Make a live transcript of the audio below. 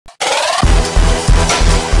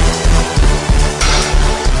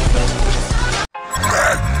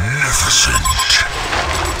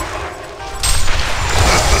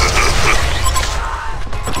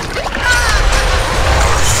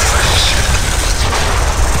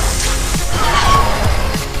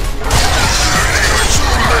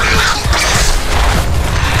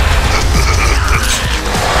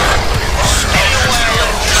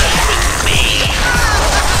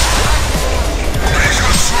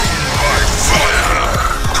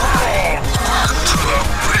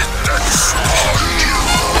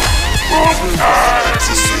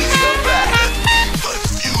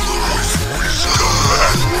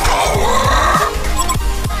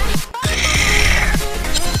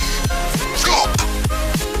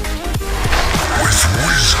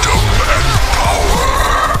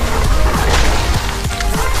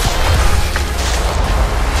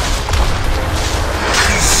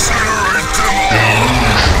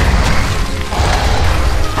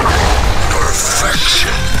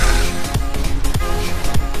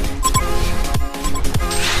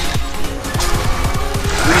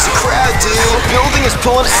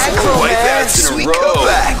pulling aggro, man. Sweet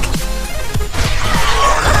comeback.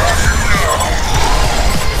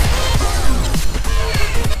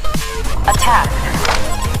 Attack.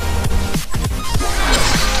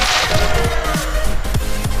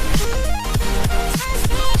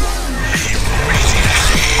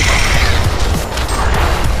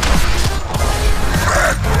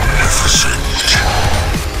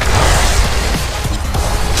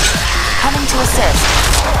 Coming to assist.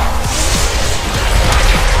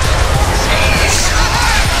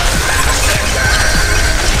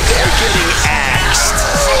 They're getting axed.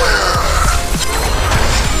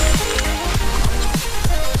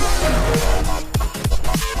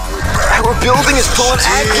 Our building is pulling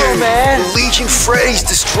aggro, man. The Legion Freddy's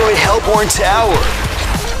destroyed Hellborn Tower.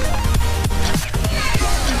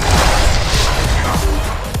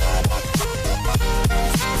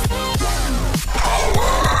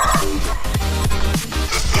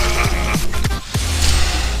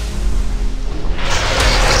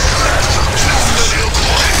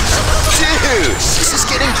 This is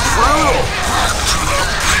getting brutal.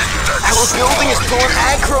 Our building is pulling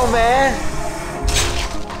aggro, man.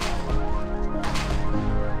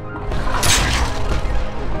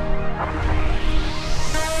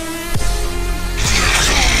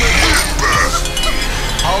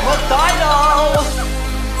 Almost dino.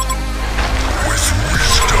 With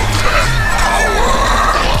wisdom and power.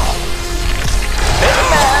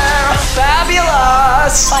 There,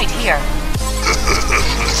 fabulous. Fight here.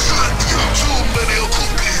 Too many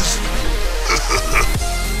cookies.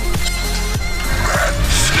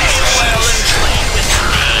 Well and play with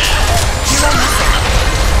me. You are missing.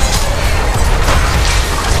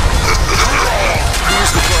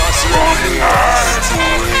 Who's the boss here?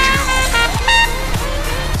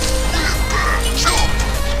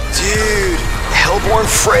 Dude, Hellborn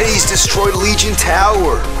Freddy's destroyed Legion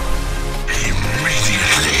Tower.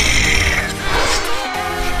 Immediately.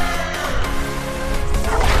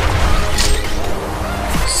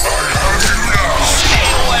 I have you now. Stay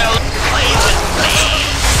well and play with me.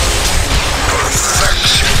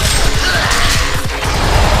 Perfection.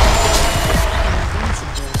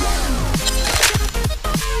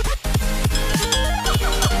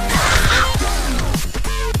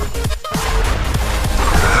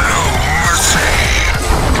 No mercy.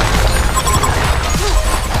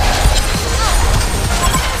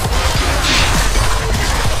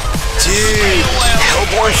 Dude,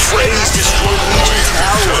 Hellborn Freddy's destroyed Legion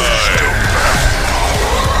Tower.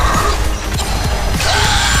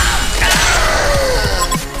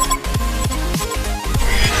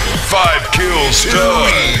 Five kills too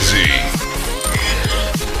easy.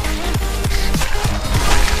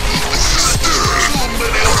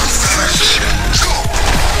 Perfection.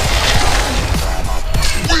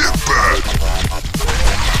 We're back.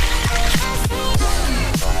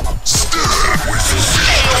 Stir with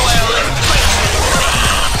Well and play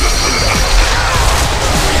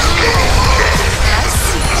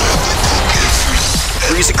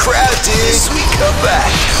Freeze a crowd, dude. Sweet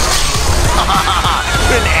comeback.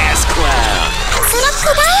 What an ass clown.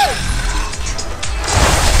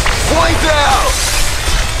 Wipe out.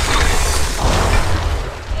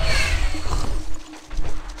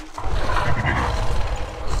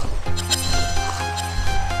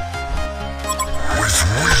 with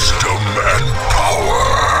wisdom and power.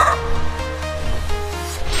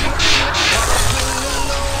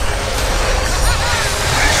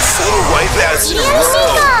 Four wipeouts in a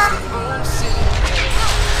row.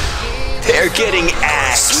 They're getting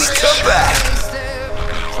axed. Sweet comeback.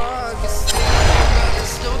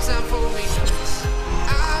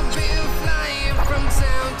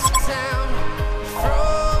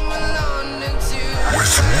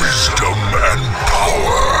 With wisdom and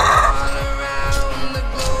power.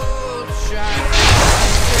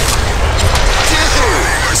 Dude,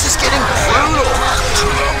 this is getting brutal.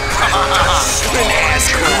 What an ass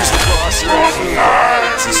clown's the boss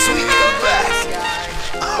right? It's a sweet comeback.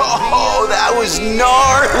 Oh, that was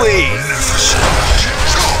gnarly.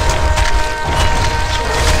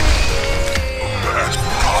 And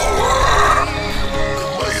power.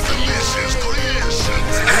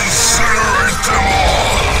 Incinerate them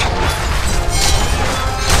all.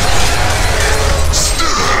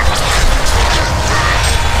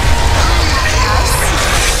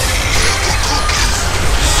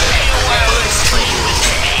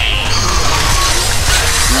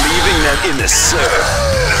 Leaving them in the surf.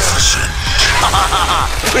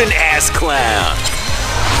 What an ass clown.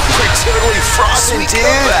 We're totally frosting, dude.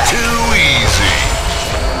 Too easy.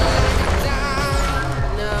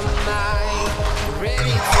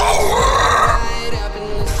 Power.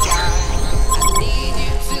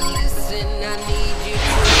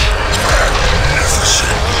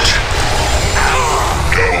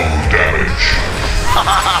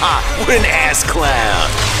 What an ass clown.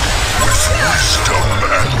 With wisdom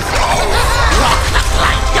and power.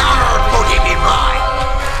 Yarr, boogie me mine.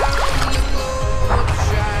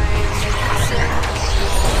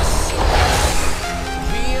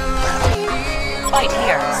 Fight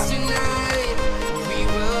here.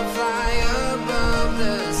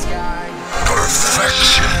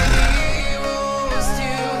 Perfection.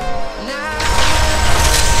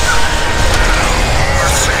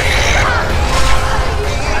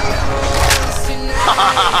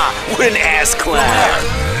 What an ass clown.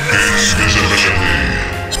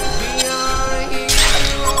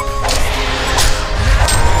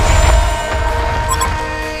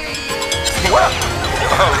 Well,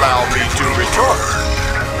 allow me to retort.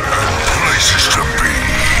 Places to be.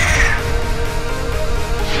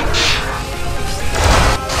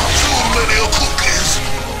 Too many cookies.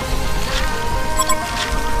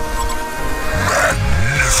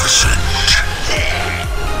 Magnificent.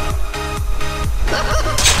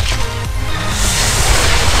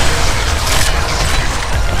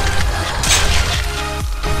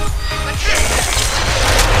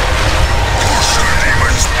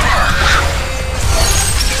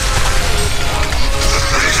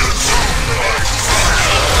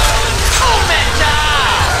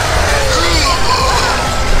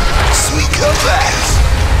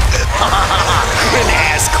 An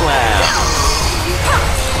ass clown.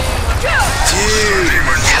 Dude,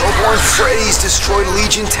 Hellborn Freddy's destroyed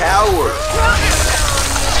Legion Tower.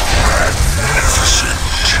 Magnificent.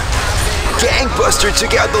 Gangbuster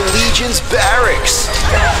took out the Legion's barracks.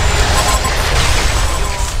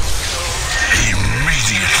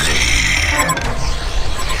 Immediately.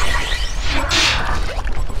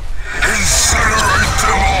 Incinerate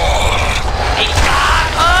them all.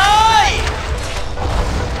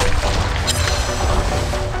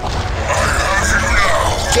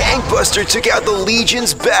 Gangbuster took out the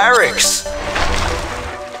Legion's barracks.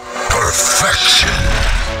 Perfection.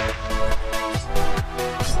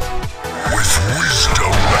 With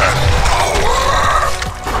wisdom and power.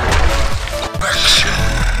 Perfection.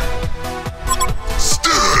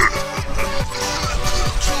 Still.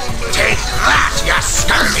 Take that, you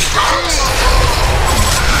scurvy dogs!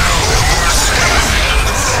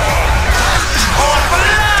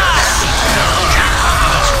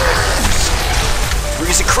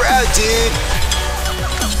 Freeze the crowd, dude.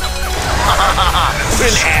 What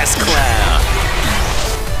an ass clown.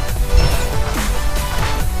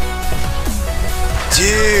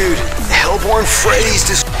 Dude, Hellborn Freddy's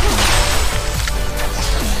just.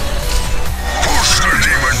 Push the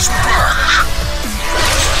demons back.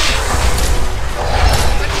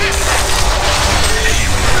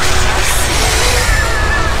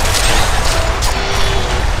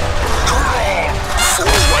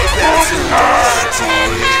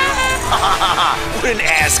 What an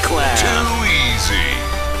ass clown. Too easy.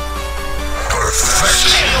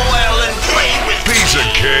 Perfection. Stay well and play with Piece of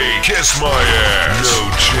cake. Kiss my ass.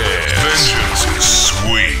 No chance. Vengeance is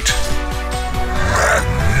sweet.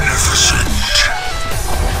 Magnificent.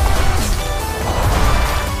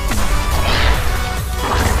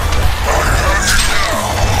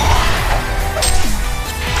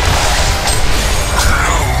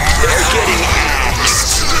 They're getting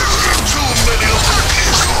axed. Too many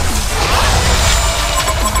cookies.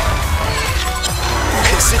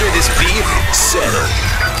 Consider this beef settled.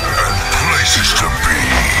 And places to be.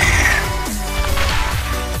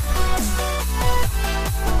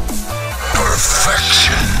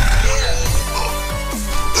 Perfection.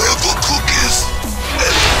 Apple cookies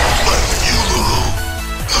and my funeral.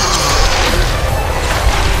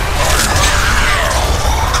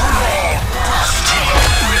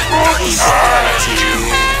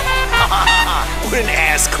 What an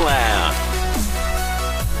ass clown.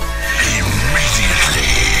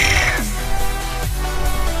 Immediately.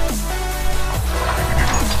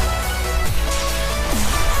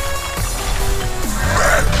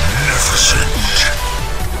 Magnificent.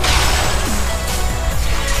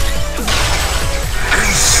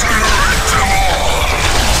 Incinerate them all.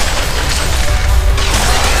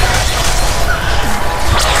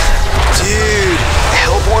 Dude,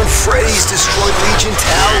 Hellborn Freddy's destroyed Legion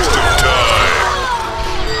Tower.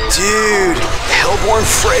 Dude, Hellborn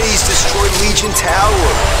Freddy's destroyed Legion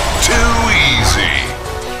Tower. Too easy.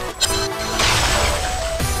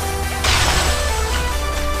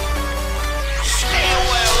 Stay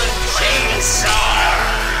well and play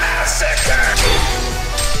massacre!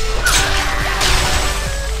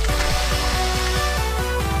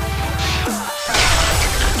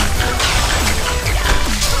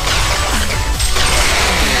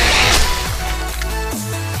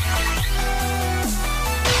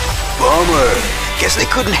 Bummer. Guess guess they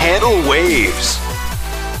couldn't handle waves.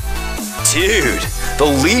 Dude, the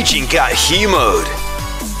Legion got hemoed.